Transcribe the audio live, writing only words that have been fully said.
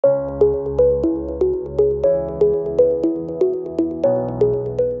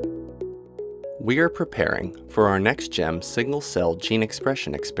We are preparing for our NextGem single-cell gene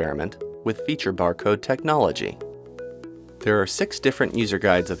expression experiment with feature barcode technology. There are 6 different user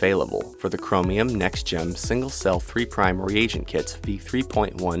guides available for the Chromium NextGem single-cell 3' reagent kits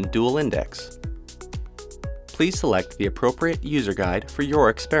v3.1 dual index. Please select the appropriate user guide for your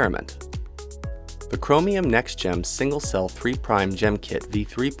experiment. The Chromium NextGem single-cell 3' gem kit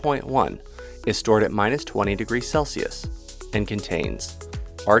v3.1 is stored at -20 degrees Celsius and contains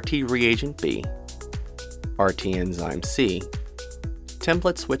RT reagent B, RT enzyme C,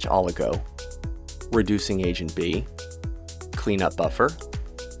 template switch oligo, reducing agent B, cleanup buffer,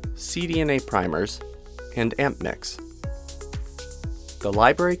 cDNA primers, and AMP mix. The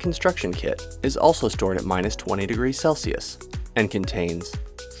library construction kit is also stored at -20 degrees Celsius and contains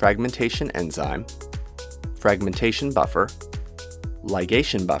fragmentation enzyme, fragmentation buffer,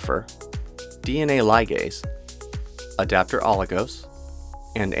 ligation buffer, DNA ligase, adapter oligos,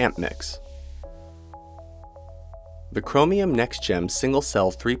 and AMP mix. The Chromium NextGem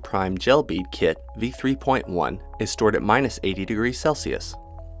single-cell 3' gel bead kit v3.1 is stored at -80 degrees Celsius.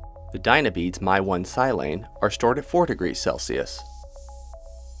 The Dynabeads My1 silane are stored at 4 degrees Celsius.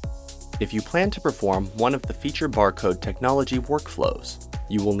 If you plan to perform one of the feature barcode technology workflows,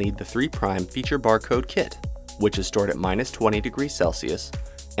 you will need the 3' feature barcode kit, which is stored at -20 degrees Celsius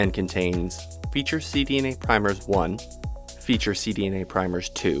and contains feature cDNA primers 1, feature cDNA primers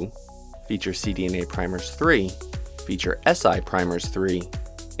 2, feature cDNA primers 3, feature Si primers 3,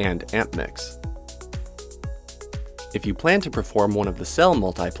 and AMP mix. If you plan to perform one of the cell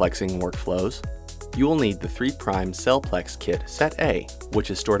multiplexing workflows, you will need the 3' CellPlex kit set A,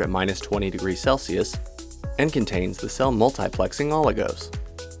 which is stored at -20 degrees Celsius and contains the cell multiplexing oligos.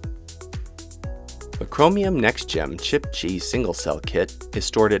 The Chromium NextGem ChIP-G single-cell kit is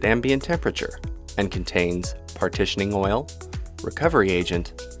stored at ambient temperature and contains partitioning oil, recovery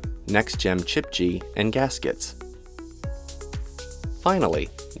agent, NextGem ChIP-G, and gaskets. Finally,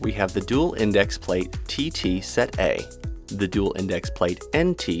 we have the dual index plate TT set A, the dual index plate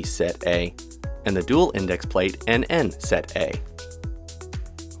NT set A, and the dual index plate NN set A.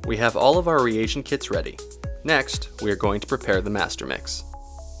 We have all of our reagent kits ready. Next, we are going to prepare the master mix.